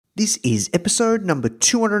This is episode number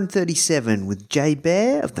 237 with Jay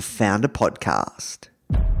Baer of the Founder Podcast.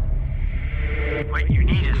 What you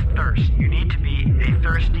need is thirst. You need to be a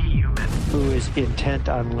thirsty human who is intent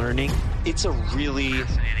on learning. It's a really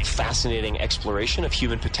fascinating exploration of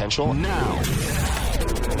human potential. Now,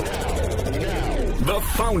 the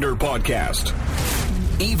Founder Podcast.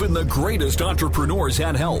 Even the greatest entrepreneurs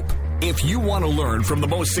had help. If you want to learn from the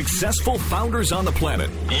most successful founders on the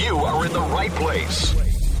planet, you are in the right place.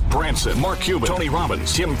 Branson, Mark Cuban, Tony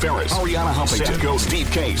Robbins, Tim Ferriss, Arianna Huffington, Seth Godin,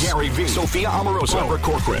 Steve Case, Gary Vee, Sophia Amoruso, Barbara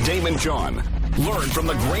Corcoran, Damon John. Learn from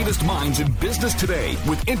the greatest minds in business today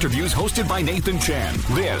with interviews hosted by Nathan Chan.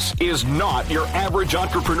 This is not your average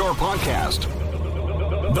entrepreneur podcast.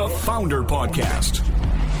 The Founder Podcast.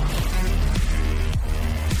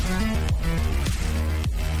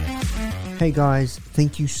 Hey guys,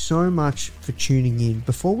 thank you so much for tuning in.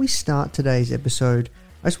 Before we start today's episode,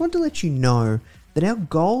 I just want to let you know that our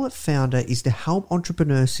goal at Founder is to help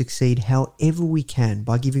entrepreneurs succeed however we can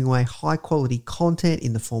by giving away high quality content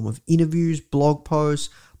in the form of interviews, blog posts,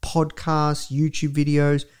 podcasts, YouTube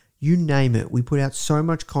videos, you name it. We put out so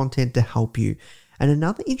much content to help you. And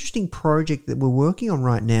another interesting project that we're working on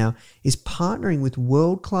right now is partnering with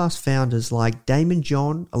world-class founders like Damon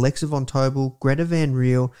John, Alexa Von Tobel, Greta Van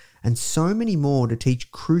Riel, and so many more to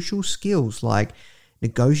teach crucial skills like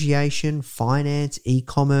negotiation, finance,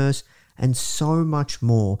 e-commerce, and so much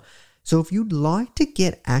more. So if you'd like to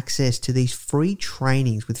get access to these free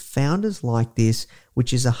trainings with founders like this,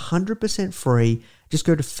 which is 100% free, just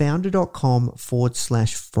go to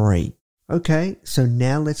founder.com/free. Okay, so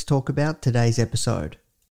now let's talk about today's episode.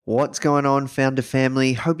 What's going on, Founder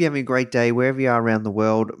family? Hope you're having a great day wherever you are around the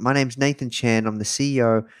world. My name's Nathan Chan. I'm the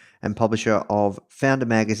CEO and publisher of Founder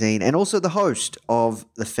Magazine and also the host of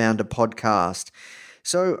the Founder Podcast.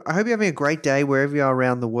 So I hope you're having a great day wherever you are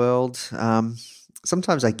around the world.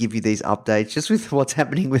 Sometimes I give you these updates just with what's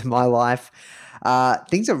happening with my life.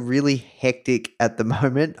 Things are really hectic at the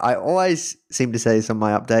moment. I always seem to say this on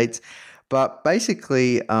my updates, but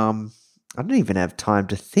basically, I don't even have time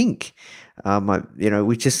to think. They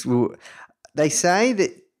say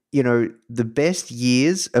that, the best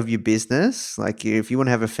years of your business, like if you want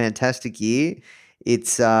to have a fantastic year,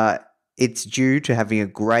 it's due to having a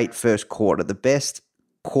great first quarter. The best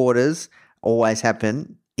quarters always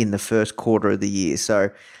happen in the first quarter of the year.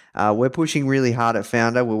 So we're pushing really hard at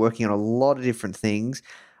Founder. We're working on a lot of different things.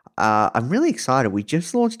 I'm really excited. We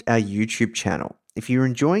just launched our YouTube channel. If you're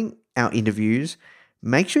enjoying our interviews,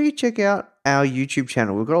 make sure you check out our YouTube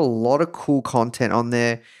channel. We've got a lot of cool content on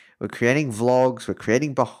there. We're creating vlogs. We're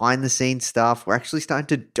creating behind the scenes stuff. We're actually starting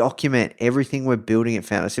to document everything we're building at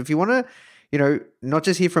Founder. So if you want to, not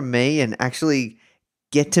just hear from me and actually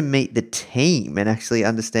get to meet the team and actually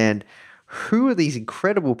understand who are these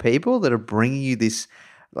incredible people that are bringing you this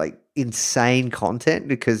like insane content,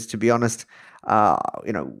 because to be honest,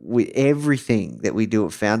 with everything that we do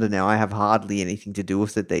at Founder now, I have hardly anything to do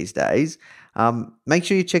with it these days. Make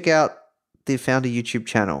sure you check out the Founder YouTube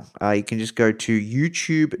channel. You can just go to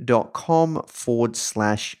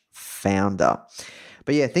youtube.com/founder.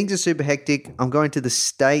 But yeah, things are super hectic. I'm going to the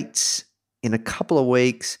States in a couple of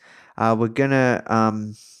weeks. We're going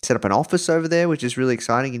to set up an office over there, which is really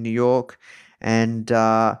exciting, in New York. And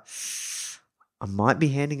I might be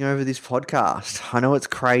handing over this podcast. I know it's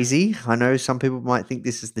crazy. I know some people might think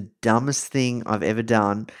this is the dumbest thing I've ever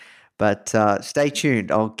done. But stay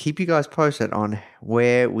tuned. I'll keep you guys posted on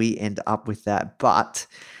where we end up with that. But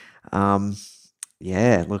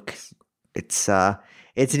look, it's an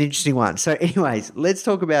interesting one. So anyways, let's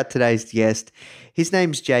talk about today's guest. His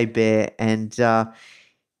name's Jay Baer, and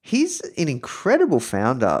he's an incredible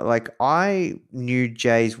founder. Like, I knew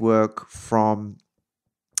Jay's work from,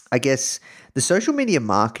 I guess, the social media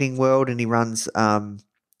marketing world, and he runs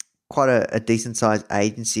quite a decent sized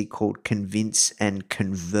agency called Convince and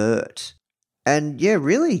Convert. And yeah,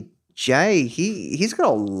 really, Jay, he's got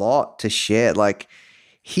a lot to share. Like,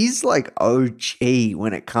 he's like OG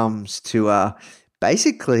when it comes to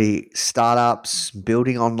basically startups,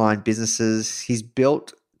 building online businesses. He's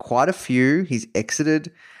built quite a few. He's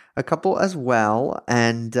exited a couple as well.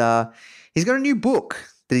 And he's got a new book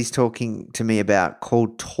that he's talking to me about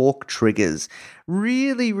called Talk Triggers.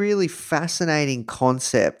 Really, really fascinating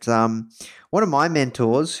concept. One of my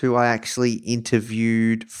mentors, who I actually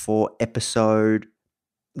interviewed for episode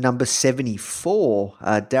number 74,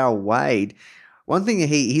 Daryl Wade, one thing that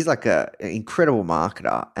he's like an incredible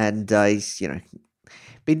marketer, and he's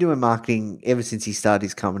been doing marketing ever since he started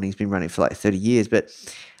his company. He's been running for like 30 years, but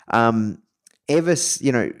ever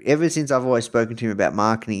since I've always spoken to him about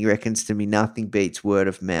marketing, he reckons to me nothing beats word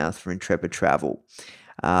of mouth for Intrepid Travel,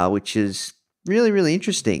 which is really, really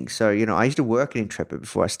interesting. So, I used to work at Intrepid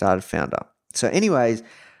before I started Founder. So anyways,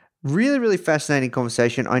 really, really fascinating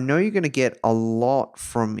conversation. I know you're going to get a lot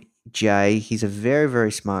from Jay. He's a very,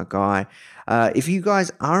 very smart guy. If you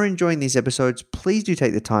guys are enjoying these episodes, please do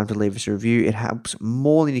take the time to leave us a review. It helps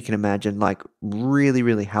more than you can imagine, like really,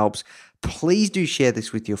 really helps. Please do share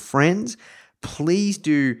this with your friends. Please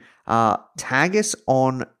do tag us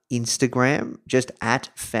on Instagram, just at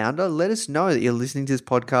Founder. Let us know that you're listening to this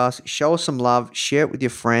podcast. Show us some love. Share it with your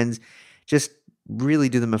friends. Just really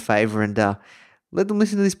do them a favor and let them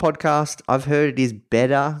listen to this podcast. I've heard it is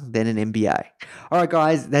better than an MBA. All right,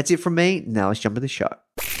 guys, that's it from me. Now let's jump to the show.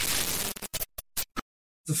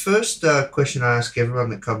 The first question I ask everyone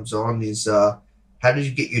that comes on is, how did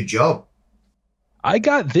you get your job? I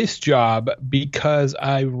got this job because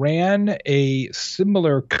I ran a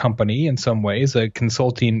similar company in some ways, a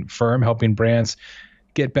consulting firm helping brands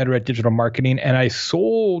get better at digital marketing. And I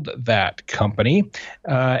sold that company.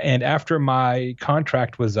 And after my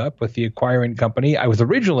contract was up with the acquiring company, I was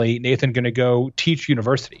originally, Nathan, going to go teach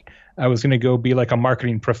university. I was going to go be like a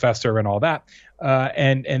marketing professor and all that.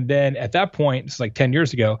 And then at that point, it's like 10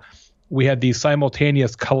 years ago, we had the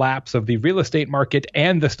simultaneous collapse of the real estate market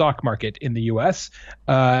and the stock market in the US.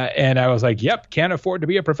 And I was like, yep, can't afford to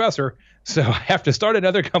be a professor. So I have to start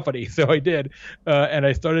another company. So I did. And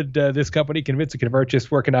I started this company, Convince and Convert,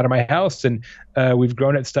 just working out of my house. And we've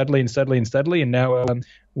grown it steadily and steadily and steadily. And now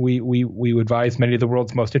we advise many of the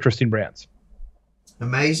world's most interesting brands.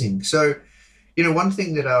 Amazing. So, one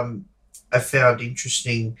thing that I found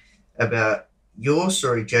interesting about your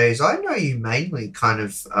story, Jay, is I know you mainly kind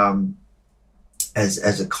of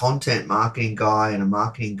as a content marketing guy and a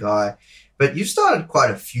marketing guy, but you've started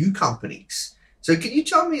quite a few companies. So can you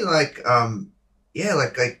tell me like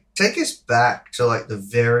take us back to like the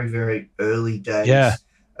very, very early days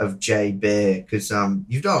of Jay Baer, because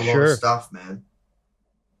you've done a lot of stuff, man.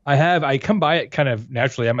 I have. I come by it kind of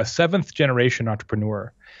naturally. I'm a 7th generation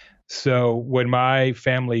entrepreneur. So when my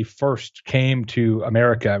family first came to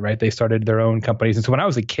America, right, they started their own companies. And so when I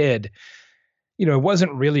was a kid, it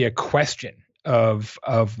wasn't really a question of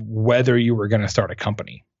whether you were going to start a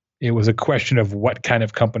company. It was a question of what kind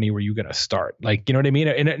of company were you going to start? Like, you know what I mean?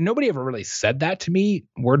 And nobody ever really said that to me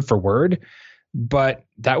word for word, but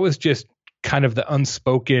that was just kind of the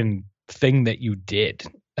unspoken thing that you did.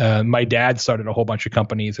 My dad started a whole bunch of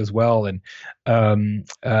companies as well. And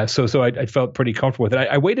so I felt pretty comfortable with it.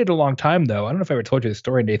 I waited a long time, though. I don't know if I ever told you the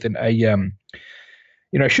story, Nathan. I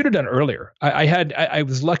should have done earlier. I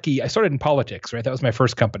was lucky. I started in politics, right? That was my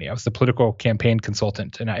first company. I was the political campaign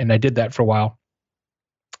consultant, and I did that for a while.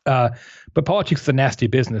 But politics is a nasty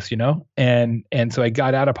business, and so I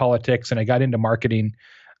got out of politics and I got into marketing.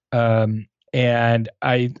 And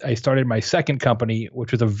I started my second company,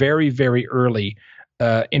 which was a very, very early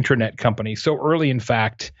internet company. So early, in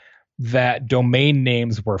fact, that domain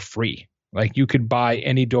names were free. Like you could buy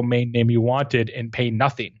any domain name you wanted and pay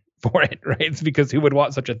nothing for it, right? It's because who would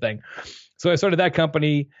want such a thing? So I started that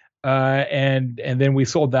company, and then we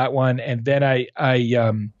sold that one, and then I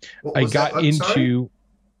got into.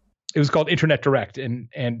 It was called Internet Direct, and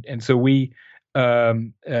so we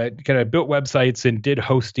kind of built websites and did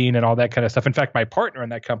hosting and all that kind of stuff. In fact, my partner in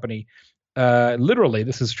that company, literally,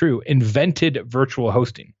 this is true, invented virtual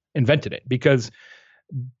hosting. Invented it because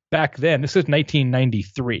back then, this is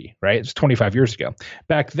 1993, right? It's 25 years ago.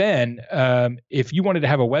 Back then, if you wanted to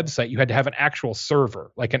have a website, you had to have an actual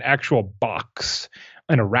server, like an actual box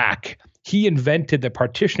and a rack. He invented the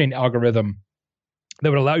partitioning algorithm that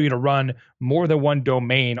would allow you to run more than one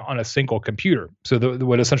domain on a single computer. So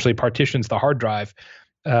what essentially partitions the hard drive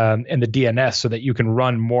and the DNS so that you can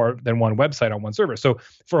run more than one website on one server. So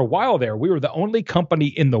for a while there, we were the only company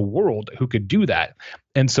in the world who could do that.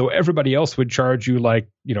 And so everybody else would charge you like,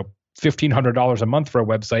 $1,500 a month for a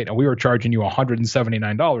website, and we were charging you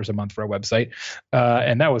 $179 a month for a website.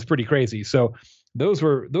 And that was pretty crazy. So those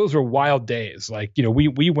were wild days. Like,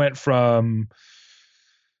 we went from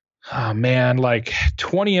like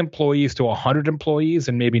 20 employees to 100 employees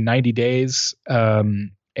in maybe 90 days.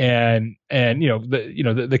 And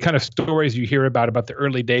the kind of stories you hear about the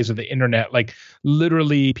early days of the internet, like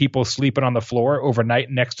literally people sleeping on the floor overnight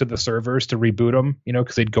next to the servers to reboot them,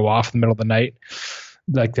 because they'd go off in the middle of the night,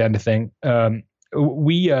 like that kind of thing.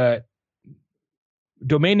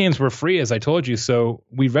 Domain names were free, as I told you. So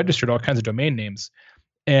we registered all kinds of domain names,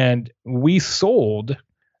 and we sold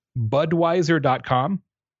Budweiser.com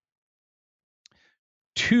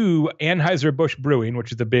to Anheuser-Busch Brewing,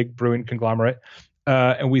 which is the big brewing conglomerate.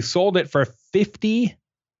 And we sold it for 50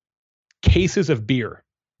 cases of beer.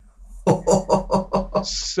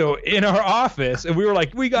 So in our office, and we were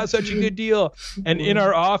like, we got such a good deal. And in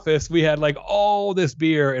our office, we had like all this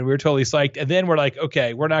beer and we were totally psyched. And then we're like,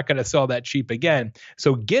 okay, we're not going to sell that cheap again.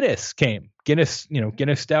 So Guinness came. Guinness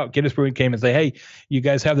Stout, Guinness Brewing came and say, hey, you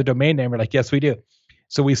guys have the domain name? We're like, yes, we do.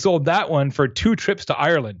 So we sold that one for 2 trips to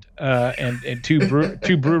Ireland and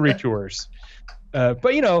two brewery tours. But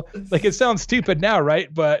like it sounds stupid now,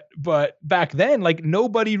 right? But back then, like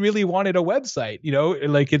nobody really wanted a website,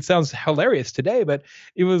 like it sounds hilarious today, but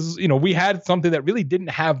it was, we had something that really didn't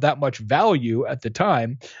have that much value at the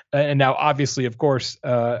time. And now obviously, of course,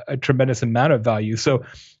 a tremendous amount of value. So,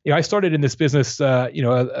 I started in this business, at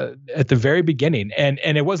the very beginning, and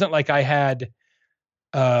it wasn't like I had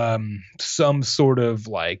some sort of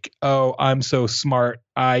like, oh, I'm so smart,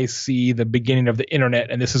 I see the beginning of the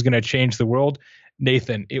internet and this is going to change the world.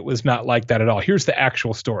 Nathan, it was not like that at all. Here's the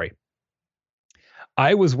actual story.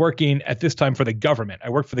 I was working at this time for the government. I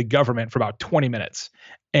worked for the government for about 20 minutes,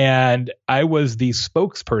 and I was the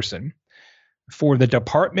spokesperson for the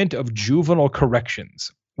Department of Juvenile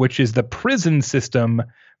Corrections, which is the prison system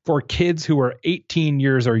for kids who are 18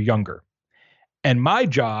 years or younger. And my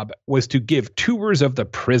job was to give tours of the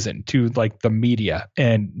prison to like the media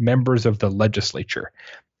and members of the legislature.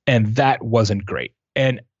 And that wasn't great.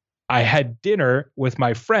 And I had dinner with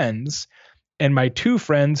my friends, and my 2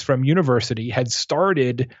 friends from university had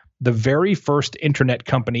started the very first internet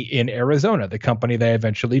company in Arizona, the company they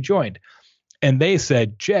eventually joined. And they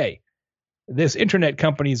said, Jay, this internet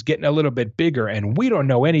company is getting a little bit bigger and we don't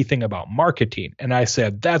know anything about marketing. And I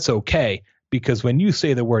said, that's okay, because when you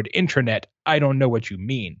say the word internet, I don't know what you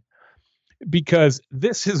mean. Because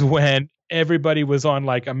this is when everybody was on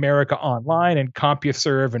like America Online and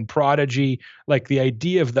CompuServe and Prodigy. Like the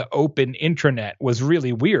idea of the open internet was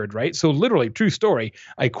really weird, right? So literally, true story,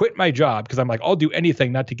 I quit my job because I'm like, I'll do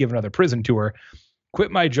anything not to give another prison tour. Quit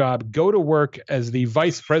my job, go to work as the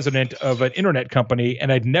vice president of an internet company, and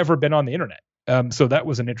I'd never been on the internet. So that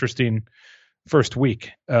was an interesting first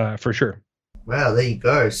week, for sure. Wow, there you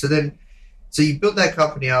go. So you built that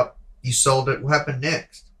company up, you sold it. What happened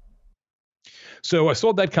next? So I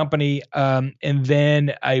sold that company, and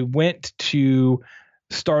then I went to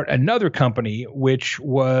start another company, which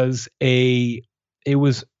was a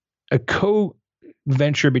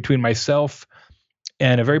co-venture between myself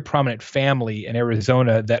and a very prominent family in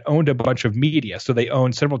Arizona that owned a bunch of media. So they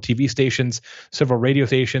owned several TV stations, several radio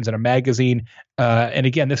stations, and a magazine. And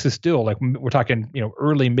again, this is still like we're talking,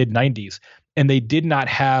 early mid 90s. And they did not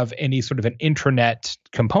have any sort of an internet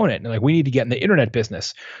component. And like, we need to get in the internet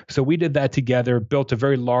business. So we did that together, built a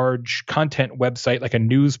very large content website, like a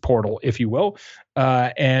news portal, if you will,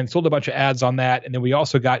 and sold a bunch of ads on that. And then we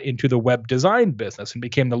also got into the web design business and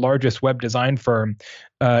became the largest web design firm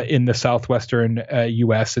in the Southwestern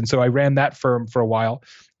US. And so I ran that firm for a while.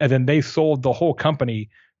 And then they sold the whole company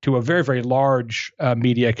to a very, very large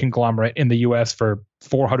media conglomerate in the US for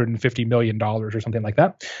 $450 million or something like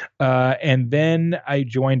that. And then I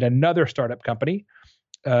joined another startup company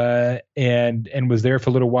and was there for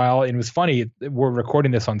a little while. And it was funny, we're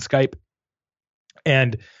recording this on Skype.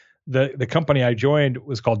 And the company I joined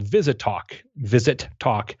was called Visit Talk.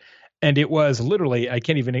 And it was literally, I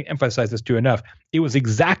can't even emphasize this too enough, it was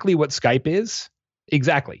exactly what Skype is,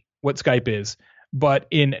 but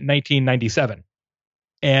in 1997.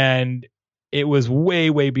 And it was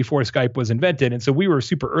way, way before Skype was invented. And so we were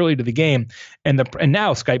super early to the game. And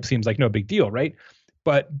now Skype seems like no big deal, right?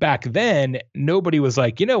 But back then, nobody was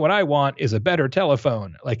like, what I want is a better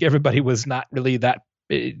telephone. Like everybody was not really that,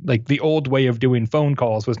 like the old way of doing phone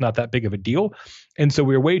calls was not that big of a deal. And so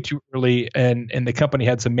we were way too early, and the company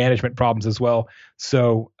had some management problems as well.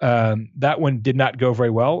 So that one did not go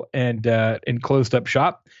very well and closed up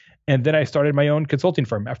shop. And then I started my own consulting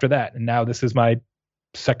firm after that. And now this is my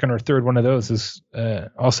second or third one of those is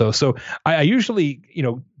also. So I usually,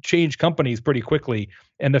 change companies pretty quickly.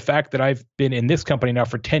 And the fact that I've been in this company now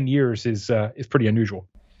for 10 years is pretty unusual.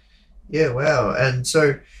 Yeah, wow. And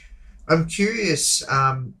so I'm curious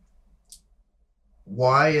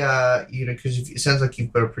why, because it sounds like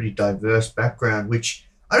you've got a pretty diverse background, which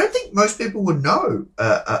I don't think most people would know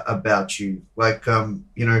about you. Like,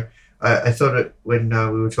 I thought it when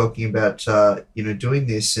we were talking about, doing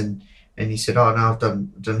this and you said, oh, no, I've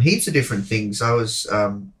done heaps of different things.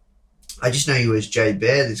 I just know you as Jay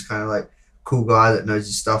Baer, this kind of like cool guy that knows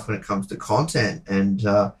his stuff when it comes to content. And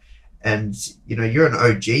you're an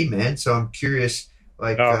OG, man. So I'm curious.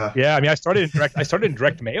 Yeah, I mean, I started in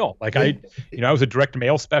direct mail. Like I was a direct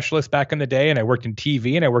mail specialist back in the day, and I worked in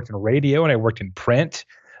TV, and I worked in radio, and I worked in print.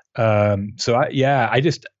 I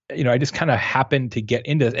just kind of happened to get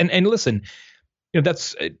into this. And listen,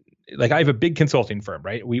 that's like I have a big consulting firm,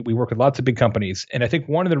 right? We work with lots of big companies. And I think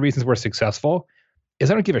one of the reasons we're successful is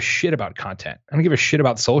I don't give a shit about content. I don't give a shit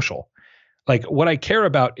about social. Like what I care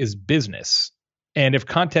about is business. And if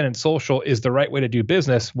content and social is the right way to do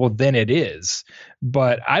business, well, then it is.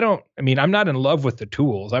 But I'm not in love with the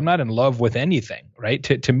tools. I'm not in love with anything, right?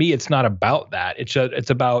 To me, it's not about that. It's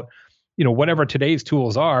about, whatever today's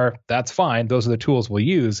tools are, that's fine. Those are the tools we'll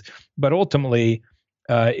use. But ultimately,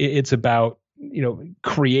 it's about,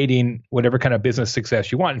 creating whatever kind of business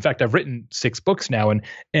success you want. In fact, I've written 6 books now.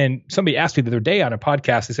 And somebody asked me the other day on a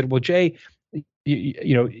podcast, they said, well, Jay,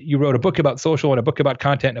 you wrote a book about social and a book about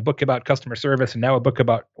content and a book about customer service and now a book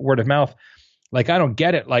about word of mouth. Like, I don't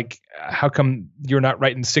get it. Like, how come you're not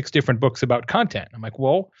writing 6 different books about content? I'm like,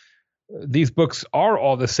 well, these books are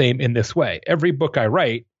all the same in this way. Every book I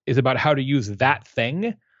write is about how to use that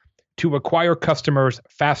thing to acquire customers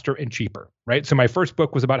faster and cheaper, right? So my first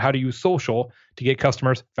book was about how to use social to get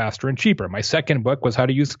customers faster and cheaper. My second book was how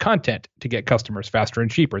to use content to get customers faster and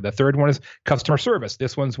cheaper. The third one is customer service.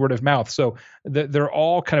 This one's word of mouth. So they're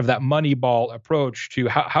all kind of that Moneyball approach to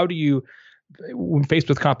how do you, when faced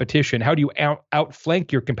with competition, how do you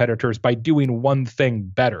outflank your competitors by doing one thing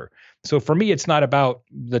better? So for me, it's not about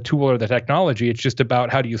the tool or the technology. It's just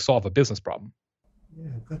about how do you solve a business problem.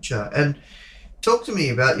 Yeah, gotcha. And talk to me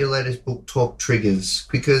about your latest book, Talk Triggers,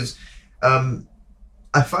 because I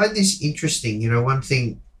find this interesting. One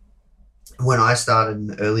thing, when I started in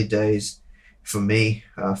the early days, for me,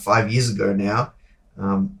 5 years ago now,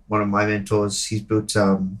 one of my mentors, he's built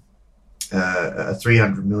a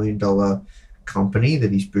 $300 million company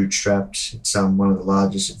that he's bootstrapped. It's one of the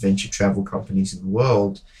largest adventure travel companies in the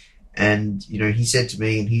world. And, he said to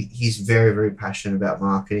me, and he's very, very passionate about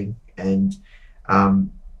marketing. And,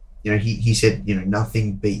 he said,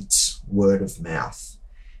 nothing beats word of mouth.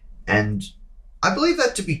 And I believe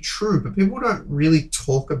that to be true, but people don't really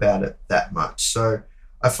talk about it that much. So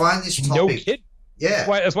I find this topic. No kid. Yeah.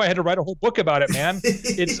 That's why I had to write a whole book about it, man.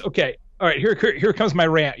 It's okay. All right. Here comes my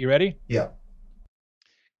rant. You ready? Yeah.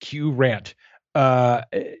 Cue rant.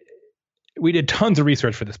 We did tons of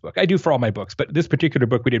research for this book. I do for all my books, but this particular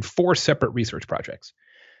book, we did 4 separate research projects.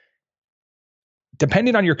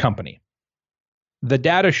 Depending on your company, the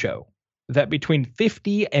data show that between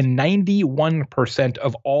 50 and 91%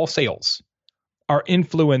 of all sales are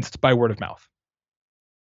influenced by word of mouth.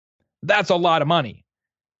 That's a lot of money,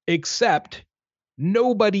 except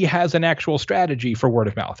nobody has an actual strategy for word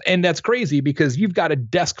of mouth. And that's crazy because you've got a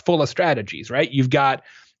desk full of strategies, right? You've got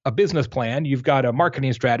a business plan, you've got a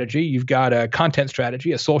marketing strategy, you've got a content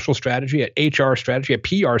strategy, a social strategy, an HR strategy, a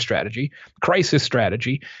PR strategy, crisis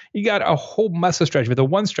strategy. You got a whole mess of strategy. But the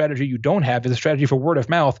one strategy you don't have is a strategy for word of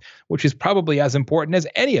mouth, which is probably as important as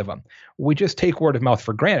any of them. We just take word of mouth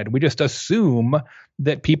for granted. We just assume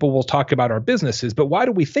that people will talk about our businesses. But why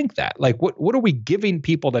do we think that? Like, what are we giving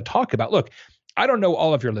people to talk about? Look, I don't know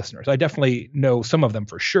all of your listeners. I definitely know some of them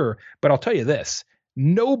for sure. But I'll tell you this.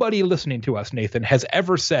 Nobody listening to us, Nathan, has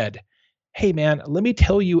ever said, hey, man, let me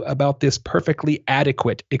tell you about this perfectly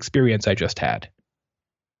adequate experience I just had.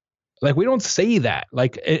 Like, we don't say that.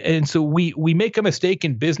 Like, and so we make a mistake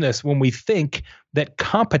in business when we think that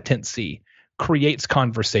competency creates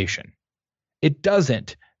conversation. It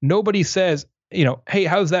doesn't. Nobody says, hey,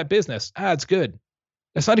 how's that business? It's good.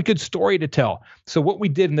 That's not a good story to tell. So what we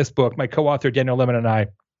did in this book, my co-author Daniel Lemon and I,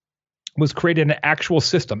 was created an actual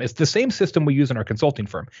system. It's the same system we use in our consulting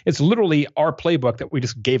firm. It's literally our playbook that we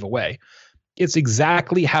just gave away. It's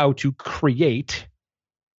exactly how to create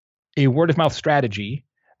a word of mouth strategy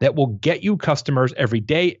that will get you customers every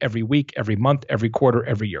day, every week, every month, every quarter,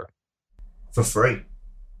 every year. For free.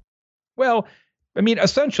 Well,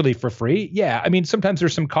 essentially for free. Yeah. Sometimes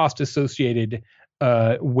there's some cost associated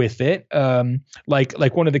with it.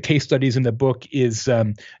 Like one of the case studies in the book is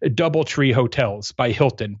DoubleTree Hotels by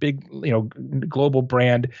Hilton, big, global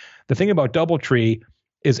brand. The thing about DoubleTree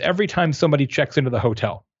is every time somebody checks into the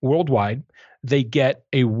hotel worldwide, they get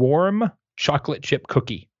a warm chocolate chip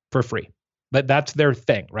cookie for free. That's their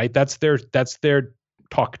thing, right? That's their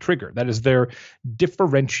talk trigger. That is their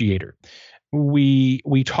differentiator.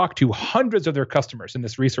 We talked to hundreds of their customers in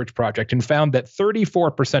this research project and found that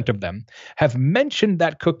 34% of them have mentioned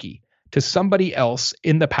that cookie to somebody else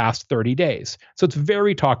in the past 30 days. So it's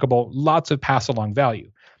very talkable, lots of pass along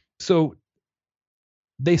value. So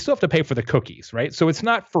they still have to pay for the cookies, right? So it's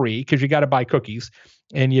not free because you got to buy cookies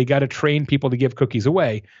and you got to train people to give cookies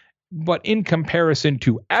away. But in comparison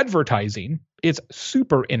to advertising, it's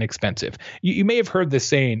super inexpensive. You may have heard this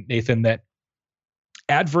saying, Nathan, that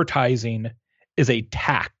advertising is a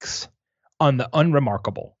tax on the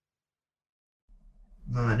unremarkable.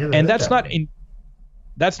 No, I never and heard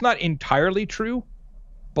that's not entirely true,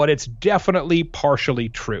 but it's definitely partially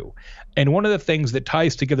true. And one of the things that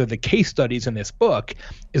ties together the case studies in this book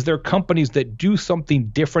is there are companies that do something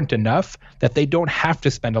different enough that they don't have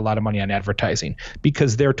to spend a lot of money on advertising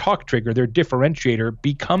because their talk trigger, their differentiator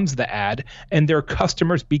becomes the ad and their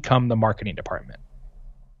customers become the marketing department.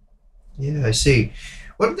 Yeah, I see.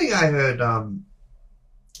 One thing I heard, I'm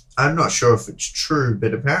not sure if it's true,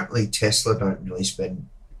 but apparently Tesla don't really spend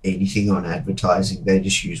anything on advertising. They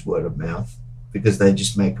just use word of mouth, because they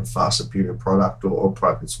just make a far superior product or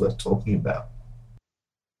product that's worth talking about.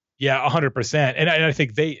 Yeah, 100%. And I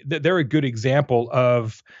think they're a good example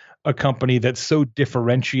of a company that's so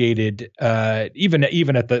differentiated, even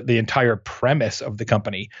at the entire premise of the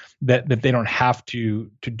company, that they don't have to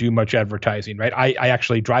do much advertising, right? I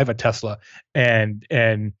actually drive a Tesla, and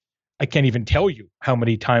I can't even tell you how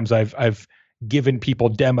many times I've given people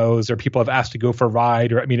demos, or people have asked to go for a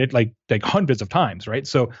ride, or like hundreds of times, right?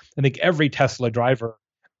 So I think every Tesla driver,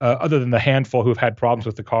 other than the handful who've had problems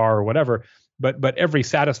with the car or whatever, but every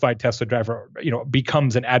satisfied Tesla driver,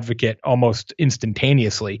 becomes an advocate almost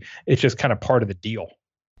instantaneously. It's just kind of part of the deal.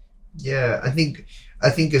 Yeah, I think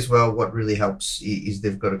as well, what really helps is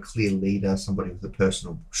they've got a clear leader, somebody with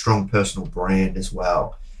a strong personal brand as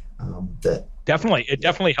well. That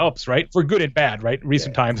definitely helps, right? For good and bad, right?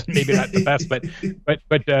 Recent times, maybe not the best,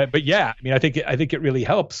 but yeah, I think it really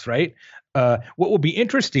helps, right? What will be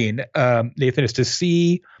interesting, Nathan, is to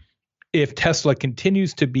see if Tesla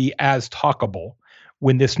continues to be as talkable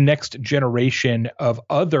when this next generation of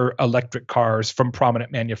other electric cars from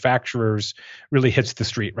prominent manufacturers really hits the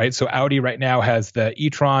street, right? So Audi right now has the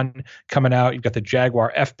e-tron coming out. You've got the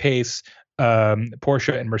Jaguar F-Pace.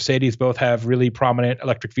 Porsche and Mercedes both have really prominent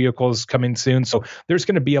electric vehicles coming soon. So there's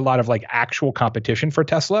going to be a lot of actual competition for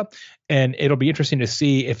Tesla, and it'll be interesting to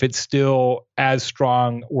see if it's still as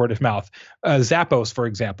strong word of mouth. Zappos, for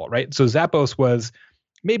example, right? So Zappos was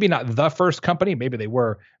maybe not the first company, maybe they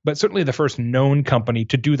were, but certainly the first known company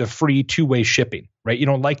to do the free two-way shipping, right? You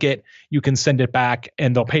don't like it, you can send it back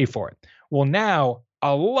and they'll pay for it. Well, now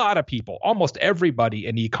a lot of people, almost everybody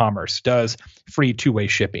in e-commerce does free two-way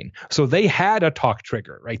shipping. So they had a talk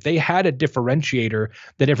trigger, right? They had a differentiator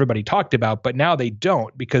that everybody talked about, but now they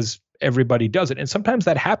don't because everybody does it. And sometimes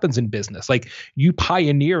that happens in business. Like you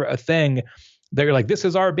pioneer a thing that you're like, this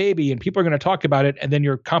is our baby, and people are going to talk about it. And then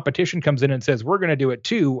your competition comes in and says, we're going to do it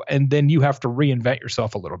too. And then you have to reinvent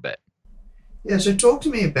yourself a little bit. Yeah. So talk to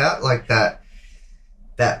me about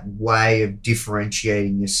that way of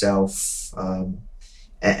differentiating yourself.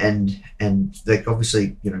 And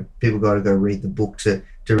obviously, people got to go read the book to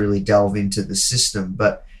really delve into the system.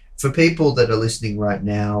 But for people that are listening right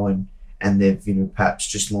now and they've perhaps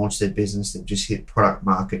just launched their business, they've just hit product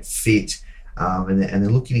market fit, and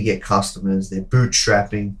they're looking to get customers, they're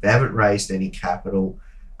bootstrapping, they haven't raised any capital.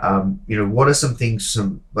 What are some things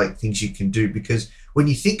you can do? Because when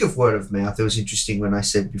you think of word of mouth, it was interesting when I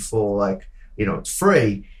said before, it's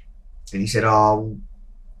free, and you said,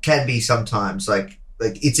 can be sometimes like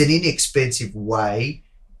it's an inexpensive way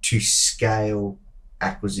to scale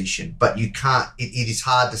acquisition, but you can't. It is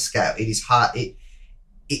hard to scale. It is hard. It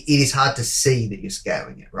is hard to see that you're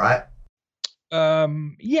scaling it, right?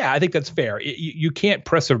 Yeah, I think that's fair. You can't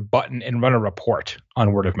press a button and run a report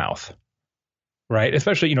on word of mouth, right?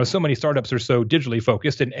 Especially, so many startups are so digitally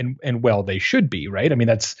focused, and well, they should be, right?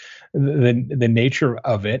 That's the nature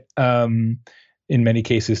of it. In many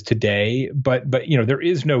cases today, but there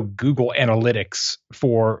is no Google Analytics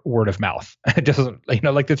for word of mouth. It doesn't,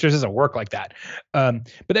 it just doesn't work like that. But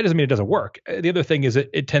that doesn't mean it doesn't work. The other thing is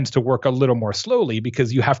it tends to work a little more slowly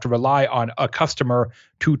because you have to rely on a customer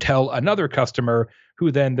to tell another customer,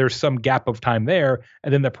 who then there's some gap of time there,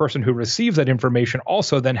 and then the person who receives that information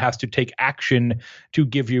also then has to take action to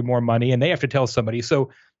give you more money, and they have to tell somebody. So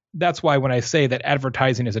that's why when I say that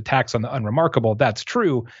advertising is a tax on the unremarkable, that's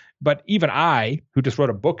true. But even I, who just wrote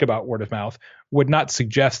a book about word of mouth, would not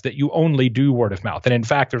suggest that you only do word of mouth. And in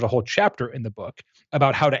fact, there's a whole chapter in the book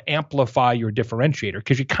about how to amplify your differentiator,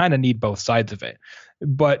 because you kind of need both sides of it.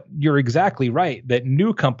 But you're exactly right that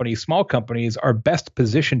new companies, small companies, are best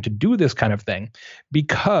positioned to do this kind of thing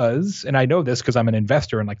because, and I know this because I'm an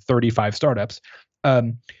investor in 35 startups,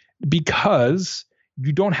 because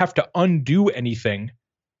you don't have to undo anything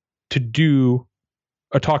to do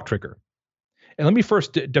a talk trigger. And let me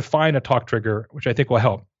first define a talk trigger, which I think will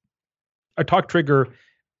help. A talk trigger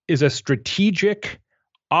is a strategic,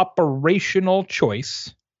 operational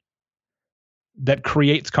choice that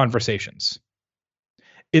creates conversations.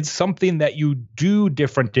 It's something that you do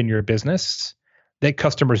different in your business that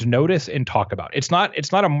customers notice and talk about. It's not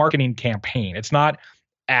a marketing campaign. It's not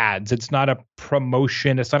ads. It's not a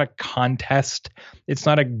promotion. It's not a contest. It's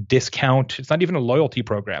not a discount. It's not even a loyalty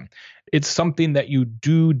program. It's something that you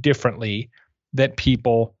do differently that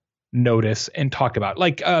people notice and talk about.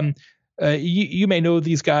 Like you may know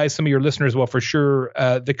these guys, some of your listeners will for sure,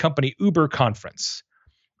 the company Uber Conference.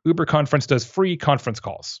 Uber Conference does free conference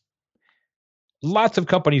calls. Lots of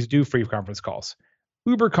companies do free conference calls.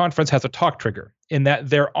 Uber Conference has a talk trigger in that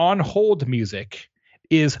their on-hold music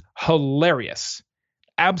is hilarious.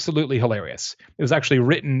 Absolutely hilarious. It was actually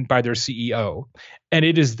written by their CEO, and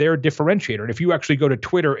it is their differentiator. And if you actually go to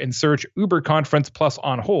Twitter and search Uber Conference plus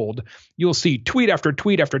on hold, you'll see tweet after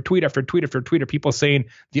tweet after tweet after tweet after tweet of people saying,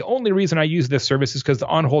 the only reason I use this service is because the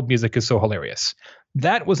on hold music is so hilarious.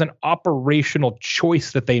 That was an operational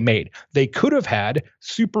choice that they made. They could have had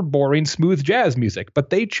super boring, smooth jazz music,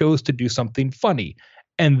 but they chose to do something funny,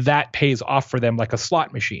 and that pays off for them like a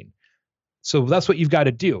slot machine. So that's what you've got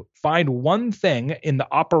to do. Find one thing in the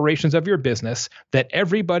operations of your business that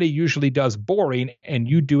everybody usually does boring, and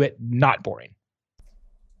you do it not boring.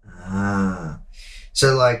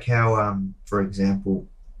 So like how, for example,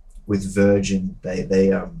 with Virgin, they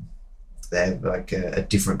have like a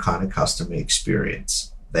different kind of customer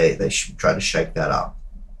experience. They should try to shake that up.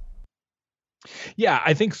 Yeah,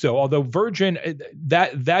 I think so. Although Virgin,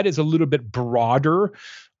 that is a little bit broader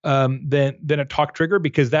than a talk trigger,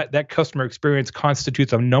 because that customer experience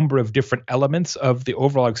constitutes a number of different elements of the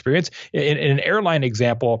overall experience. In an airline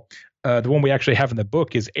example, the one we actually have in the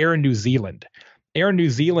book is Air New Zealand. Air New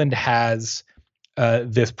Zealand has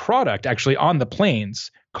this product actually on the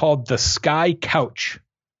planes called the Sky Couch.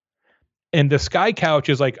 And the Sky Couch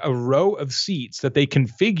is like a row of seats that they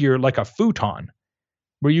configure like a futon,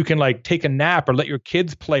 where you can like take a nap or let your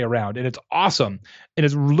kids play around. And it's awesome. And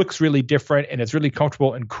it looks really different, and it's really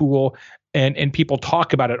comfortable and cool. And people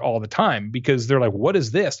talk about it all the time because they're like, what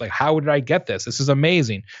is this? Like, how did I get this? This is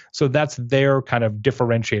amazing. So that's their kind of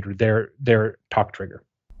differentiator, their talk trigger.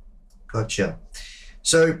 Gotcha.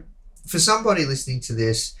 So for somebody listening to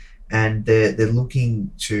this and they're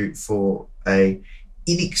looking for a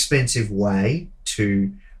inexpensive way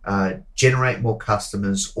to generate more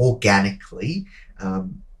customers organically,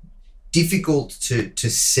 difficult to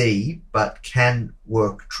see, but can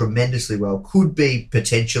work tremendously well, could be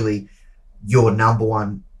potentially your number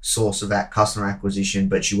one source of that customer acquisition,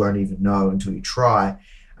 but you won't even know until you try.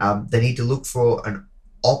 They need to look for an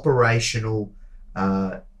operational,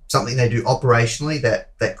 something they do operationally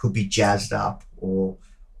that could be jazzed up or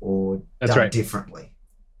That's done right. differently.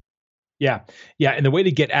 Yeah. And the way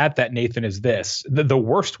to get at that, Nathan, is this. The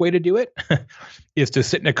worst way to do it is to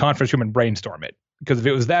sit in a conference room and brainstorm it. Because if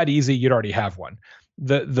it was that easy, you'd already have one.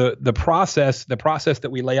 The process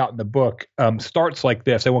that we lay out in the book starts like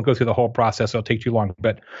this. I won't go through the whole process. It'll take too long.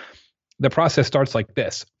 But the process starts like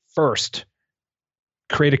this. First,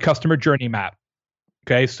 create a customer journey map.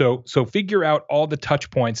 Okay. So figure out all the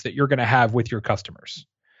touch points that you're going to have with your customers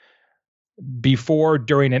before,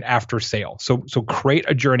 during, and after sale. So create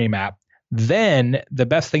a journey map. Then the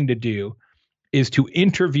best thing to do is to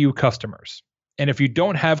interview customers. And if you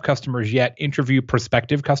don't have customers yet, interview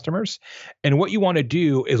prospective customers. And what you want to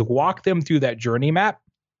do is walk them through that journey map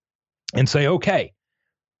and say, okay,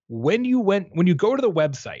 when you go to the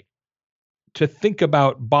website to think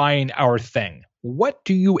about buying our thing, what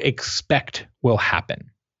do you expect will happen?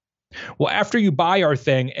 Well, after you buy our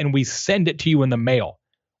thing and we send it to you in the mail,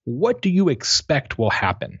 what do you expect will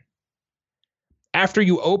happen? After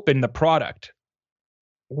you open the product,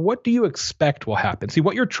 what do you expect will happen? See,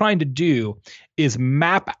 what you're trying to do is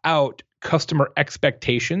map out customer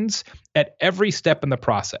expectations at every step in the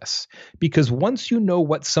process. Because once you know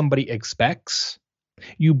what somebody expects,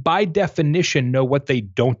 you by definition know what they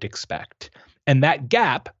don't expect. And that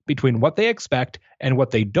gap between what they expect and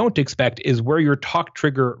what they don't expect is where your talk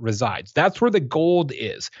trigger resides. That's where the gold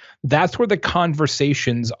is. That's where the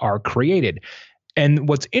conversations are created. And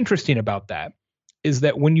what's interesting about that is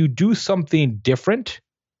that when you do something different,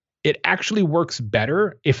 it actually works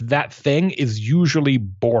better if that thing is usually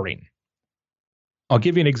boring. I'll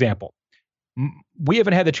give you an example. We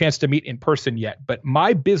haven't had the chance to meet in person yet, but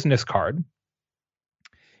my business card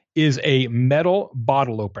is a metal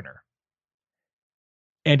bottle opener.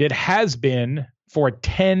 And it has been for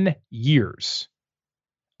 10 years.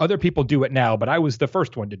 Other people do it now, but I was the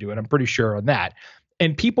first one to do it. I'm pretty sure on that.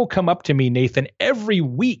 And people come up to me, Nathan, every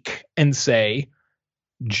week and say,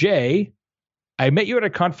 Jay, I met you at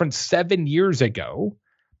a conference 7 years ago,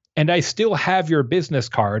 and I still have your business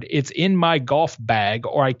card. It's in my golf bag,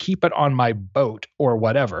 or I keep it on my boat or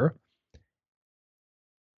whatever.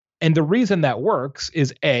 And the reason that works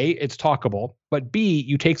is A, it's talkable, but B,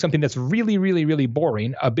 you take something that's really, really, really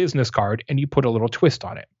boring, a business card, and you put a little twist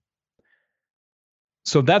on it.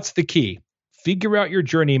 So that's the key. Figure out your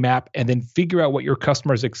journey map and then figure out what your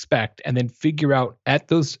customers expect, and then figure out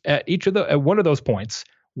at one of those points,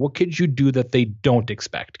 what could you do that they don't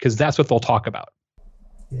expect? Because that's what they'll talk about.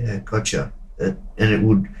 Yeah, gotcha. And it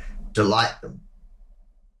would delight them.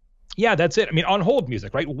 Yeah, that's it. I mean, on hold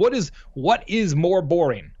music, right? What is more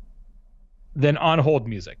boring than on hold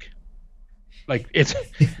music? Like it's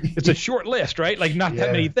a short list, right? Like not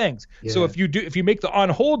that many things. Yeah. So if you make the on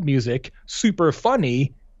hold music super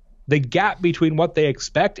funny, the gap between what they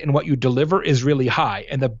expect and what you deliver is really high.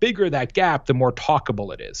 And the bigger that gap, the more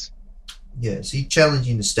talkable it is. Yeah, so you're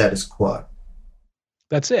challenging the status quo.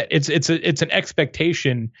 That's it. It's an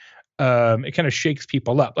expectation. It kind of shakes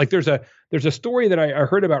people up. Like there's a story that I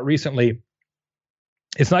heard about recently.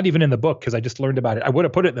 It's not even in the book because I just learned about it. I would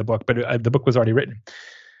have put it in the book, but the book was already written.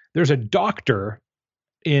 There's a doctor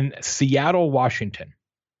in Seattle, Washington.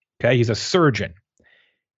 Okay, he's a surgeon.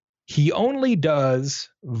 He only does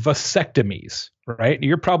vasectomies, right?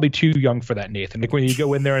 You're probably too young for that, Nathan. Like when you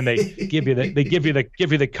go in there and they give you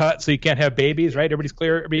the cut so you can't have babies, right? Everybody's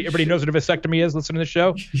clear. Everybody knows what a vasectomy is. Listen to the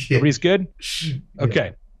show. Everybody's good.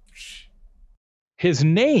 Okay. His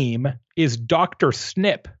name is Dr.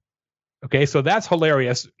 Snip. Okay, so that's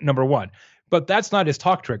hilarious, number one. But that's not his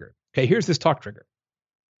talk trigger. Okay, here's his talk trigger.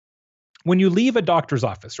 When you leave a doctor's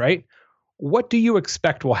office, right, what do you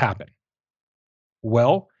expect will happen?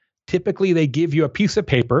 Well, typically they give you a piece of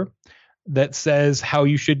paper that says how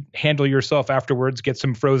you should handle yourself afterwards, get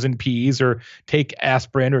some frozen peas or take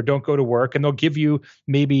aspirin or don't go to work. And they'll give you,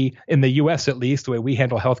 maybe in the US at least, the way we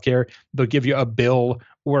handle healthcare, they'll give you a bill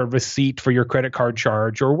or a receipt for your credit card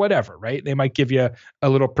charge or whatever, right? They might give you a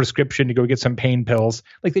little prescription to go get some pain pills.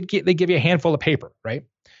 Like they give you a handful of paper, right?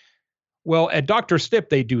 Well, at Dr. Snip,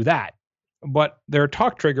 they do that. But their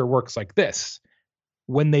talk trigger works like this.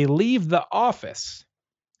 When they leave the office,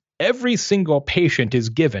 every single patient is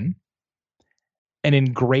given an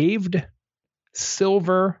engraved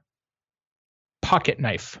silver pocket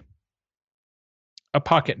knife. A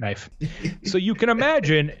pocket knife. So you can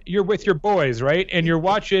imagine you're with your boys, right? And you're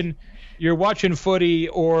watching footy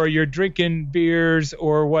or you're drinking beers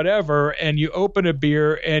or whatever, and you open a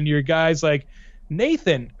beer and your guy's like,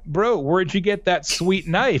 Nathan, bro, where'd you get that sweet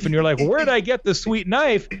knife? And you're like, where'd I get the sweet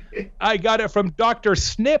knife? I got it from Dr.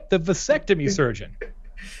 Snip, the vasectomy surgeon.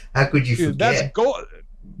 How could you forget? That's gold.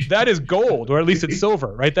 That is gold, or at least it's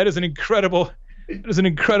silver, right? That is an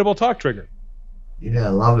incredible talk trigger. Yeah, I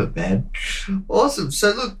love it, man. Awesome.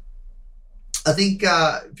 So look, I think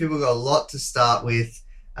people got a lot to start with.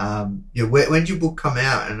 When did your book come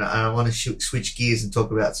out? And I want to switch gears and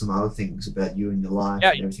talk about some other things about you and your life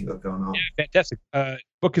and everything got going on. Yeah, fantastic.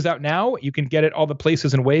 Book is out now. You can get it all the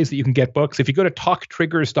places and ways that you can get books. If you go to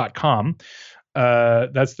talktriggers.com,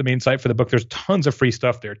 that's the main site for the book. There's tons of free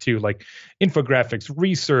stuff there too, like infographics,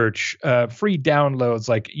 research, free downloads.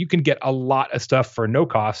 Like you can get a lot of stuff for no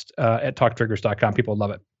cost at talktriggers.com. People love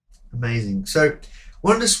it. Amazing. So I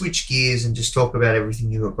wanted to switch gears and just talk about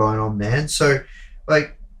everything you got going on, man. So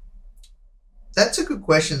like, that's a good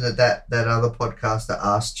question that other podcaster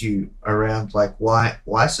asked you around, like,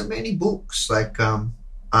 why so many books? Like,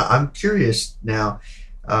 I'm curious now.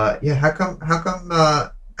 How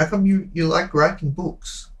come you like writing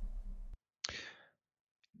books?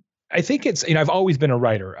 I think it's, I've always been a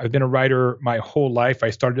writer. I've been a writer my whole life. I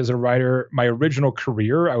started as a writer. My original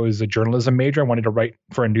career, I was a journalism major. I wanted to write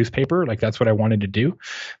for a newspaper. Like that's what I wanted to do.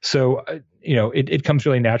 So, it comes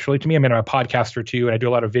really naturally to me. I mean, I'm a podcaster too, and I do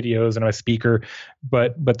a lot of videos and I'm a speaker,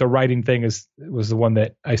 but the writing thing was the one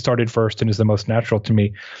that I started first and is the most natural to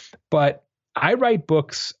me. But I write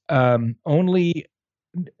books only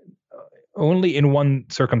in one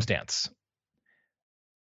circumstance.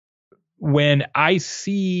 When I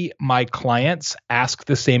see my clients ask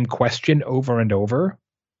the same question over and over,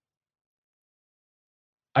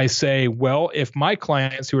 I say, well, if my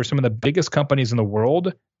clients, who are some of the biggest companies in the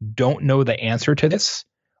world, don't know the answer to this,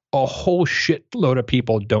 a whole shitload of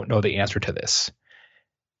people don't know the answer to this.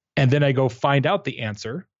 And then I go find out the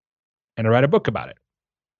answer and I write a book about it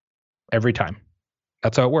every time.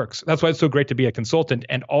 That's how it works. That's why it's so great to be a consultant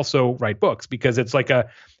and also write books, because it's like a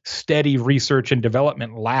steady research and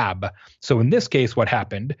development lab. So in this case, what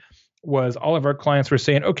happened was all of our clients were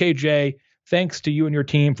saying, okay, Jay, thanks to you and your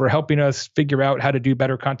team for helping us figure out how to do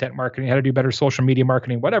better content marketing, how to do better social media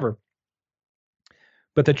marketing, whatever.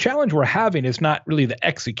 But the challenge we're having is not really the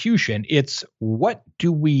execution. It's what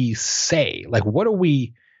do we say? Like, what are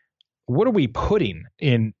we putting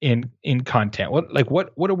in content? What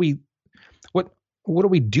what are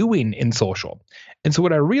we doing in social? And so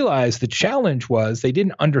what I realized the challenge was they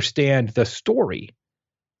didn't understand the story.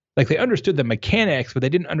 Like they understood the mechanics, but they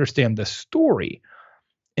didn't understand the story.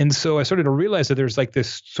 And so I started to realize that there's like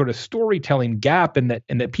this sort of storytelling gap, and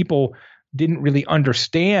that people didn't really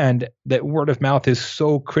understand that word of mouth is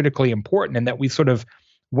so critically important, and that we sort of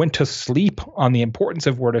went to sleep on the importance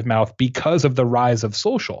of word of mouth because of the rise of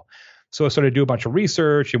social. So I started to do a bunch of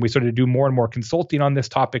research, and we started to do more and more consulting on this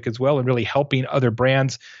topic as well, and really helping other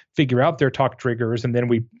brands figure out their talk triggers. And then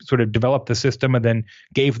we sort of developed the system and then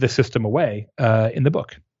gave the system away in the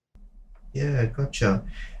book. Yeah, gotcha.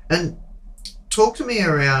 And talk to me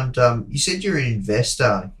around, you said you're an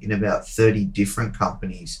investor in about 30 different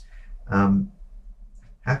companies.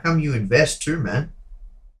 How come you invest too, man?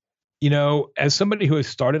 As somebody who has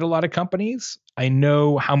started a lot of companies, I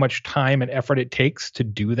know how much time and effort it takes to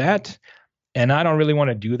do that. And I don't really want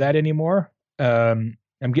to do that anymore. I'm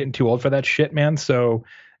getting too old for that shit, man. So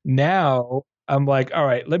now I'm like, all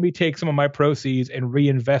right, let me take some of my proceeds and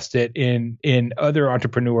reinvest it in other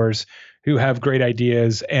entrepreneurs who have great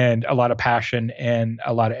ideas and a lot of passion and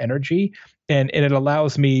a lot of energy. And it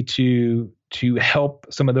allows me to help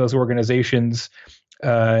some of those organizations,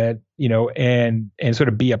 and sort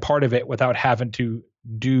of be a part of it without having to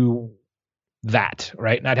do that,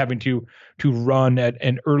 right? Not having to run at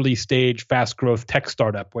an early stage, fast growth tech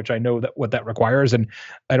startup, which I know that what that requires, and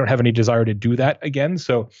I don't have any desire to do that again.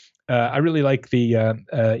 So I really like the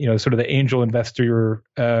sort of the angel investor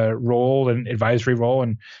role and advisory role,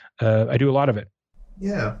 and I do a lot of it.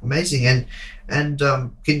 Yeah, amazing. And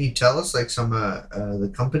can you tell us like some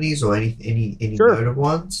the companies or any Sure. notable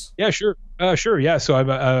ones? Yeah, sure. Sure. Yeah. So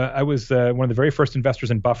I was one of the very first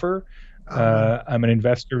investors in Buffer. I'm an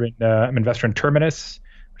investor in Terminus,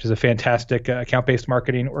 which is a fantastic account-based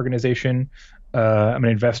marketing organization. I'm an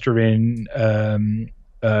investor in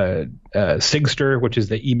Sigster, which is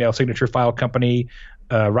the email signature file company.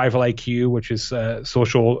 Rival IQ, which is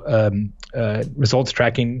social results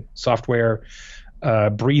tracking software.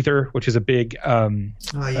 Breather, which is a big, I know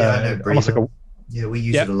Breather. Almost like we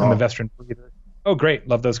use it a lot. I'm an investor in Breather. Oh, great,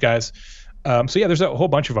 love those guys. So yeah, there's a whole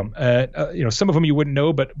bunch of them. Some of them you wouldn't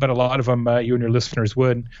know, but a lot of them you and your listeners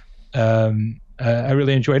would. I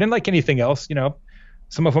really enjoy it, and like anything else,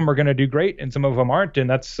 some of them are going to do great, and some of them aren't, and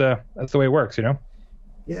that's the way it works,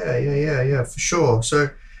 Yeah, for sure.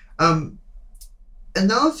 So,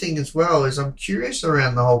 another thing as well is I'm curious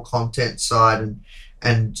around the whole content side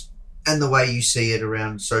and the way you see it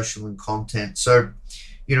around social and content. So,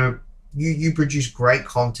 you produce great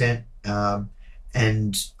content,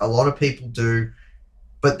 and a lot of people do,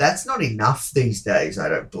 but that's not enough these days, I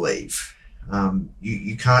don't believe.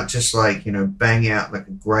 You can't just bang out like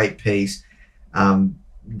a great piece.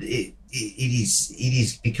 It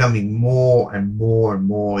is becoming more and more and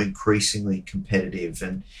more increasingly competitive,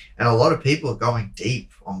 and a lot of people are going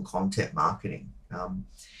deep on content marketing.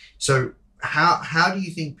 So how do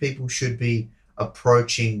you think people should be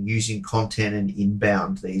approaching using content and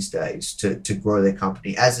inbound these days to grow their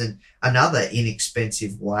company as another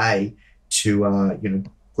inexpensive way to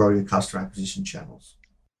grow your customer acquisition channels?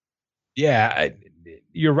 Yeah,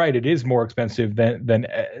 you're right. It is more expensive than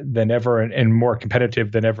ever, and more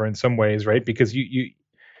competitive than ever in some ways, right? Because you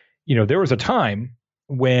there was a time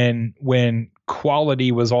when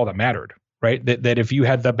quality was all that mattered, right? That if you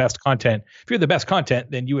had the best content,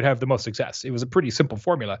 then you would have the most success. It was a pretty simple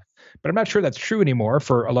formula, but I'm not sure that's true anymore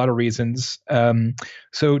for a lot of reasons.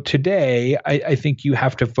 So today, I think you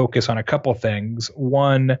have to focus on a couple things.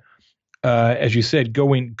 One, as you said,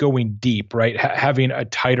 going deep, right? Having a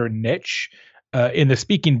tighter niche. In the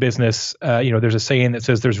speaking business, there's a saying that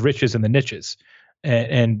says there's riches in the niches.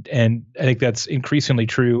 And I think that's increasingly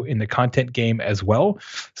true in the content game as well.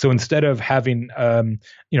 So instead of having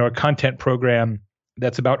a content program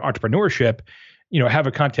that's about entrepreneurship, have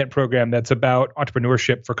a content program that's about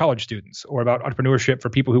entrepreneurship for college students, or about entrepreneurship for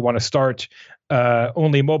people who want to start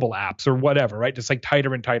only mobile apps or whatever, right? Just like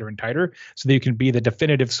tighter and tighter and tighter, so that you can be the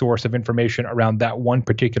definitive source of information around that one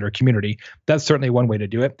particular community. That's certainly one way to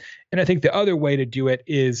do it. And I think the other way to do it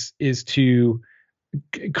is to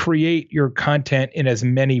create your content in as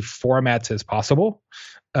many formats as possible.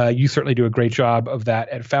 You certainly do a great job of that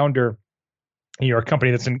at Founder. You're a company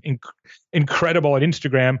that's incredible at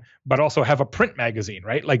Instagram, but also have a print magazine,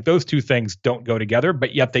 right? Like those two things don't go together,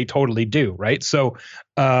 but yet they totally do, right? So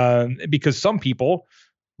because some people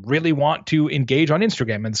really want to engage on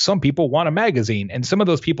Instagram, and some people want a magazine, and some of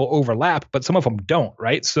those people overlap, but some of them don't,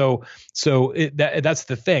 right? So that's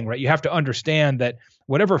the thing, right? You have to understand that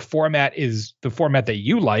whatever format is the format that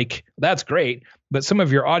you like, that's great, but some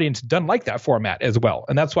of your audience doesn't like that format as well.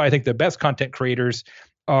 And that's why I think the best content creators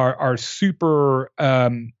are super,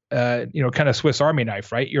 kind of Swiss Army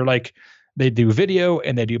knife, right? You're like, they do video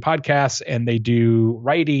and they do podcasts and they do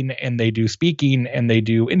writing and they do speaking and they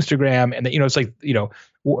do Instagram. And it's like,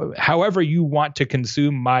 however you want to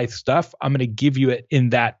consume my stuff, I'm going to give you it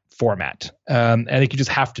in that format. I think you just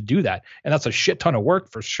have to do that. And that's a shit ton of work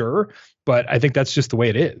for sure. But I think that's just the way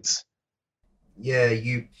it is. Yeah,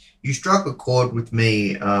 you struck a chord with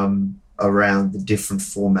me around the different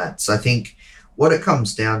formats. I think what it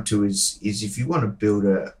comes down to is if you want to build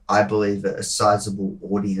I believe a sizable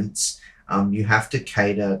audience, you have to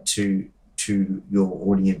cater to your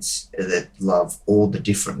audience that love all the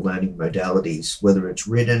different learning modalities, whether it's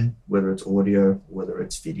written, whether it's audio, whether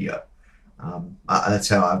it's video. That's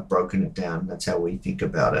how I've broken it down. That's how we think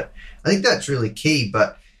about it. I think that's really key.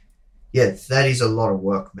 But yeah, that is a lot of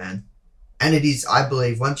work, man. And it is, I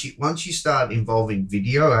believe, once you start involving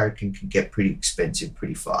video, I reckon can get pretty expensive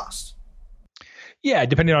pretty fast. Yeah,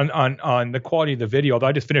 depending on the quality of the video. Although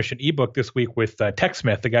I just finished an ebook this week with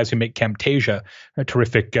TechSmith, the guys who make Camtasia, a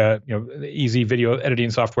terrific, easy video editing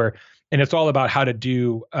software, and it's all about how to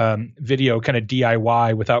do video kind of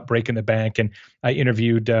DIY without breaking the bank. And I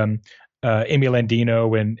interviewed Amy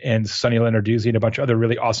Landino and Sonny Lenarduzzi and a bunch of other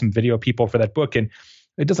really awesome video people for that book. And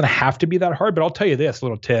it doesn't have to be that hard, but I'll tell you this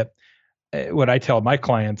little tip. What I tell my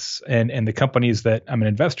clients and the companies that I'm an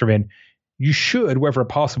investor in, you should, wherever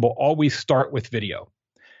possible, always start with video.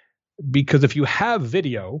 Because if you have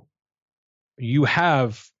video, you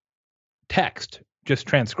have text, just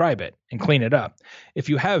transcribe it and clean it up. If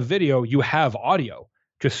you have video, you have audio,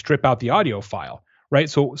 just strip out the audio file, right?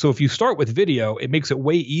 So if you start with video, it makes it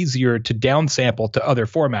way easier to downsample to other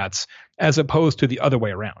formats as opposed to the other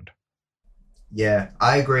way around. Yeah,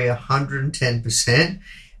 I agree 110%.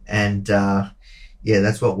 And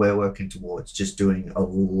that's what we're working towards, just doing a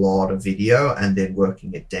lot of video and then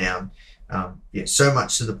working it down. So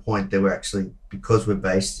much to the point that we're actually, because we're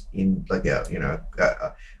based in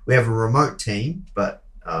we have a remote team, but,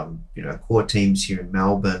 core teams here in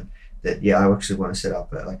Melbourne that, I actually want to set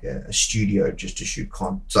up a studio just to shoot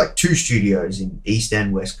It's like 2 studios in East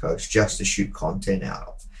and West Coast just to shoot content out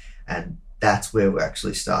of. And that's where we'll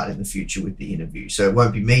actually start in the future with the interview. So it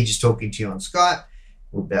won't be me just talking to you on Skype.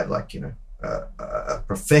 We'll have a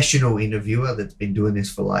professional interviewer that's been doing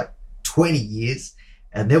this for 20 years,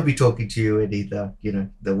 and they'll be talking to you at either,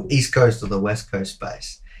 the East Coast or the West Coast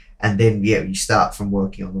base. And then, you start from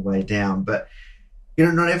working on the way down. But,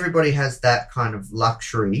 not everybody has that kind of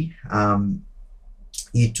luxury.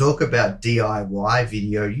 You talk about DIY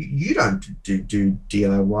video. You don't do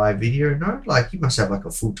DIY video, no? You must have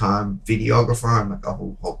a full-time videographer and a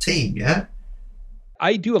whole team, yeah?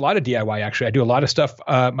 I do a lot of DIY, actually. I do a lot of stuff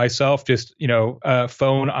myself, just,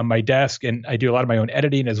 phone on my desk, and I do a lot of my own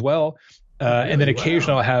editing as well. And then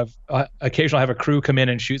occasionally I'll have a crew come in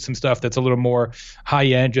and shoot some stuff that's a little more high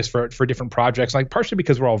end just for different projects, partially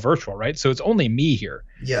because we're all virtual, right? So it's only me here.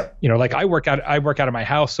 Yeah. I work out of my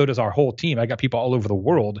house. So does our whole team. I got people all over the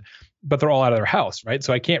world, but they're all out of their house, right?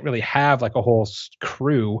 So I can't really have a whole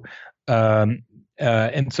crew.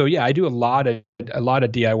 And so, I do a lot of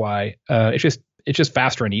DIY. It's just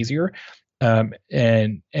faster and easier.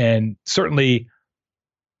 And certainly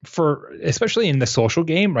especially in the social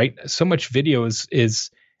game, right? So much video is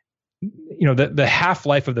the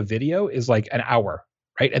half-life of the video is an hour,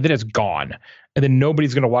 right? And then it's gone, and then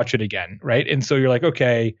nobody's going to watch it again, right? And so you're like,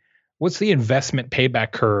 okay, what's the investment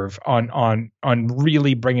payback curve on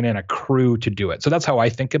really bringing in a crew to do it? So that's how I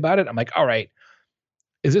think about it. I'm like, all right,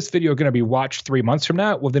 is this video going to be watched 3 months from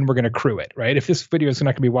now? Well, then we're going to crew it, right? If this video is not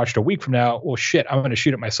going to be watched a week from now, well, shit, I'm going to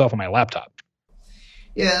shoot it myself on my laptop.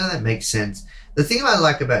 Yeah, that makes sense. The thing I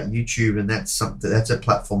like about YouTube, and that's a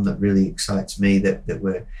platform that really excites me,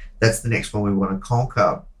 that's the next one we want to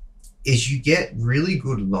conquer, is you get really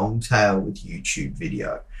good long tail with YouTube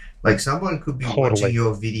video. Someone could be watching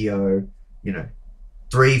your video,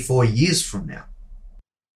 3-4 years from now.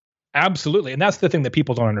 Absolutely. And that's the thing that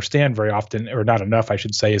people don't understand very often, or not enough, I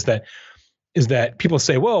should say, is that people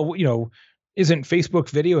say, well, isn't Facebook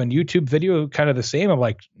video and YouTube video kind of the same? I'm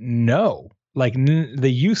like, no.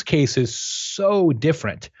 The use case is so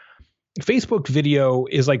different. Facebook video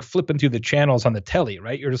is flipping through the channels on the telly,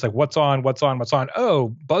 right? You're just what's on?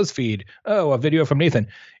 Oh, BuzzFeed. Oh, a video from Nathan.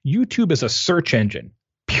 YouTube is a search engine,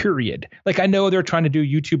 period. I know they're trying to do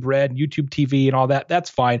YouTube Red, YouTube TV and all that. That's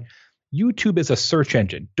fine. YouTube is a search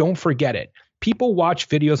engine. Don't forget it. People watch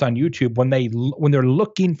videos on YouTube when they're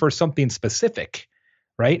looking for something specific.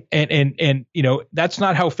 Right. And that's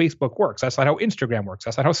not how Facebook works. That's not how Instagram works.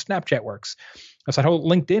 That's not how Snapchat works. That's not how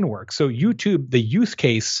LinkedIn works. So YouTube, the use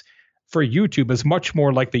case for YouTube is much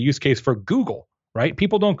more like the use case for Google right?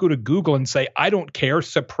 People don't go to Google and say, I don't care,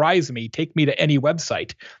 surprise me, take me to any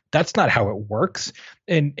website. That's not how it works.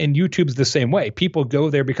 And YouTube's the same way. People go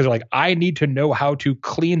there because they're like, I need to know how to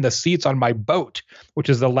clean the seats on my boat, which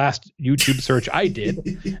is the last YouTube search I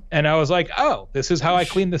did. And I was like, oh, this is how I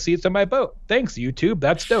clean the seats on my boat. Thanks, YouTube.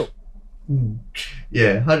 That's dope.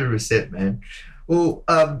 Yeah, 100%, man. Well,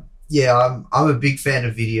 I'm a big fan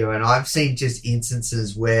of video, and I've seen just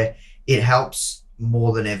instances where it helps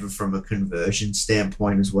more than ever from a conversion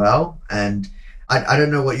standpoint as well. And I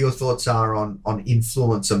don't know what your thoughts are on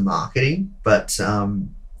influencer marketing, but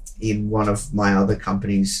in one of my other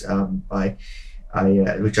companies, I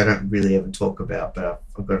which I don't really ever talk about, but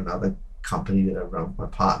I've got another company that I run with my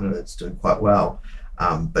partner that's doing quite well,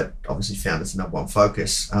 but obviously found as the number one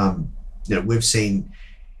focus. We've seen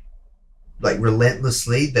like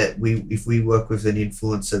relentlessly that if we work with an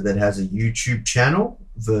influencer that has a YouTube channel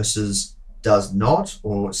versus does not,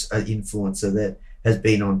 or an influencer that has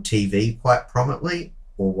been on TV quite prominently,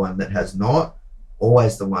 or one that has not,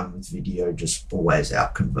 always the one with video just always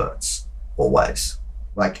out converts, always,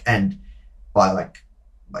 and by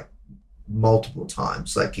multiple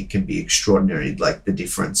times. Like, it can be extraordinary, like the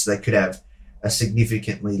difference. They could have a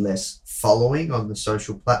significantly less following on the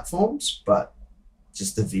social platforms, but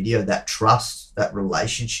just the video, that trust, that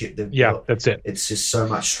relationship they've built, that's it. It's just so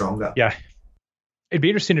much stronger. Yeah. It'd be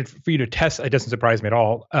interesting for you to test. It doesn't surprise me at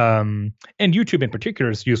all. And YouTube in particular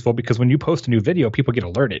is useful because when you post a new video, people get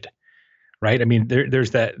alerted, right? I mean,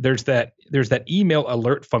 there's that email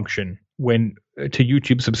alert function to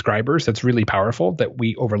YouTube subscribers that's really powerful that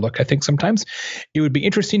we overlook, I think, sometimes. It would be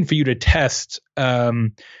interesting for you to test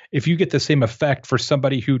if you get the same effect for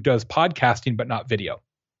somebody who does podcasting but not video.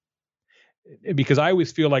 Because I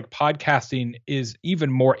always feel like podcasting is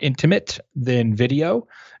even more intimate than video,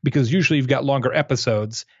 because usually you've got longer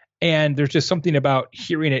episodes, and there's just something about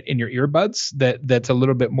hearing it in your earbuds that's a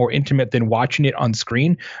little bit more intimate than watching it on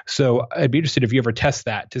screen. So I'd be interested if you ever test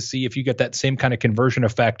that to see if you get that same kind of conversion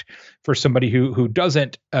effect for somebody who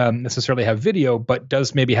doesn't necessarily have video, but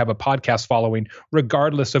does maybe have a podcast following,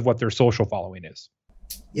 regardless of what their social following is.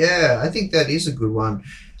 Yeah, I think that is a good one.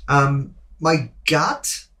 My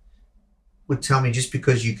gut would tell me just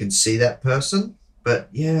because you can see that person, but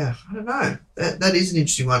yeah, I don't know. That is an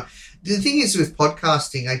interesting one. The thing is with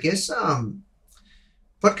podcasting, I guess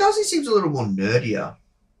podcasting seems a little more nerdier.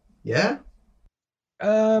 Yeah.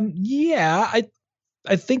 Yeah,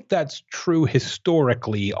 I think that's true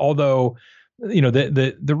historically, although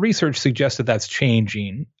the research suggests that that's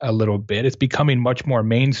changing a little bit. It's becoming much more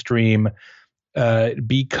mainstream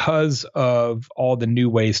because of all the new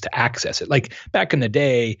ways to access it. Like back in the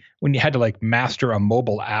day when you had to master a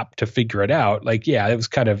mobile app to figure it out, it was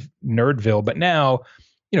kind of nerdville. But now,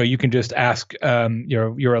 you can just ask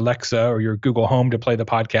your Alexa or your Google Home to play the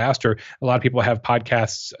podcast, or a lot of people have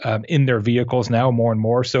podcasts in their vehicles now more and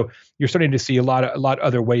more. So you're starting to see a lot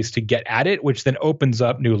other ways to get at it, which then opens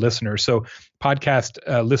up new listeners. So podcast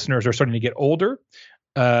listeners are starting to get older.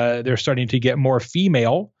 They're starting to get more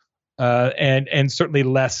female. And certainly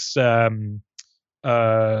less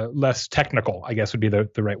technical, I guess would be the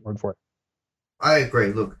right word for it. I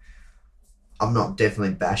agree. Look, I'm not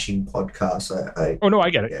definitely bashing podcasts. Oh no, I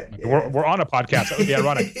get it. Yeah. We're on a podcast. That would be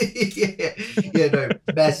ironic. No,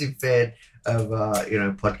 massive fan of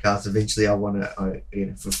podcasts. Eventually, I want to.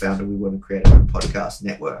 For Founder, we want to create our own podcast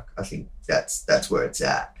network. I think that's where it's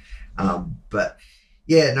at. But.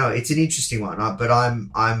 Yeah, no, it's an interesting one. But I'm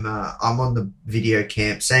on the video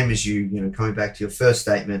camp, same as you. Coming back to your first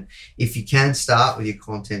statement, if you can start with your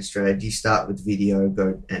content strategy, start with video,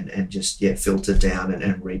 go and just filter down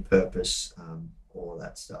and repurpose all of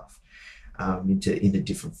that stuff into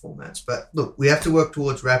different formats. But look, we have to work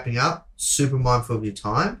towards wrapping up. Super mindful of your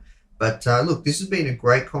time, but look, this has been a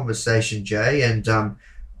great conversation, Jay, and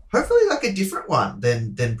hopefully a different one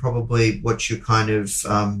than probably what you're kind of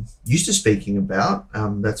used to speaking about.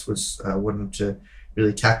 That's what I wanted to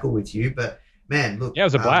really tackle with you. But man, look. Yeah, it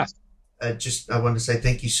was a blast. I want to say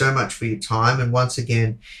thank you so much for your time. And once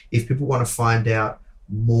again, if people want to find out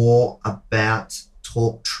more about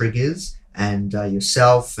Talk Triggers and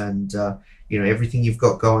yourself and everything you've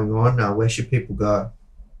got going on, where should people go?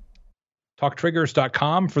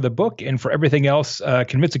 TalkTriggers.com for the book, and for everything else,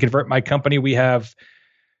 Convince to Convert, my company, we have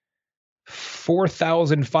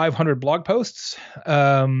 4,500 blog posts,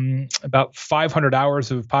 about 500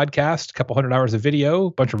 hours of podcast, a couple hundred hours of video,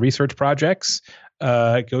 a bunch of research projects.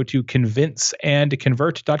 Go to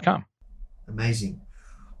convinceandconvert.com. Amazing.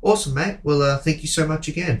 Awesome, mate. Well, thank you so much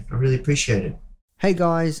again. I really appreciate it. Hey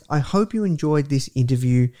guys, I hope you enjoyed this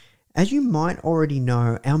interview. As you might already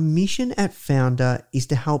know, our mission at Founder is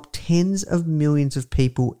to help tens of millions of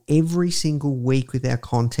people every single week with our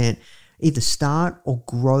content, either start or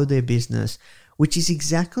grow their business, which is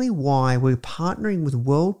exactly why we're partnering with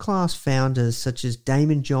world-class founders such as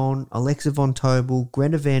Damon John, Alexa Von Tobel,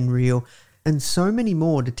 Greta Van Riel, and so many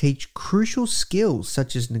more to teach crucial skills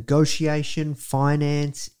such as negotiation,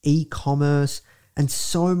 finance, e-commerce, and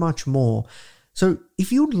so much more. So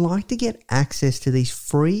if you'd like to get access to these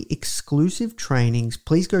free exclusive trainings,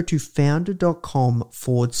 please go to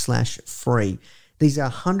founder.com/free. These are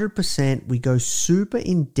 100%. We go super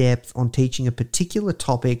in depth on teaching a particular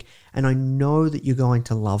topic, and I know that you're going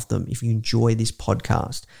to love them if you enjoy this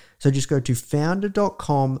podcast. So just go to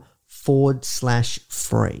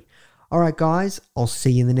founder.com/free. All right, guys, I'll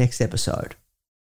see you in the next episode.